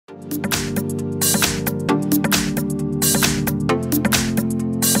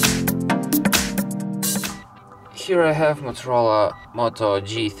Here I have Motorola Moto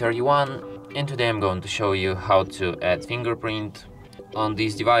G31, and today I'm going to show you how to add fingerprint on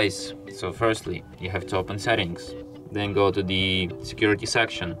this device. So firstly, you have to open settings, then go to the security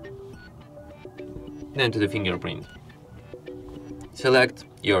section, then to the fingerprint. Select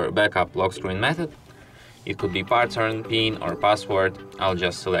your backup lock screen method. It could be pattern, PIN or password. I'll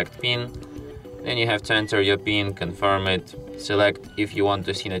just select PIN. Then you have to enter your PIN, confirm it, select if you want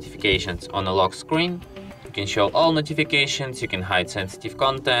to see notifications on a lock screen. You can show all notifications, you can hide sensitive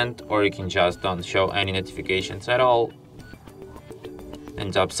content, or you can just don't show any notifications at all.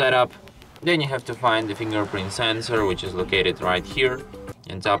 And tap setup. Then you have to find the fingerprint sensor, which is located right here,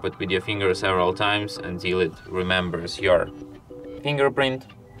 and tap it with your finger several times until it remembers your fingerprint.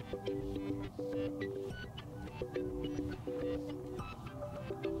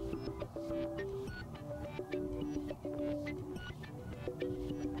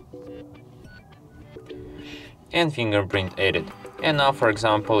 And fingerprint added. And now, for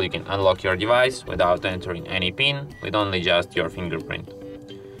example, you can unlock your device without entering any PIN, with only just your fingerprint.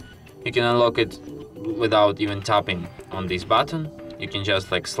 You can unlock it without even tapping on this button. You can just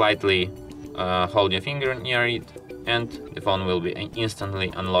slightly hold your finger near it, and the phone will be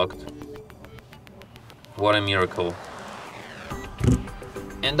instantly unlocked. What a miracle.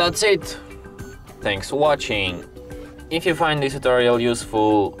 And that's it. Thanks for watching. If you find this tutorial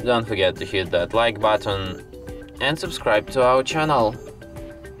useful, don't forget to hit that like button and subscribe to our channel.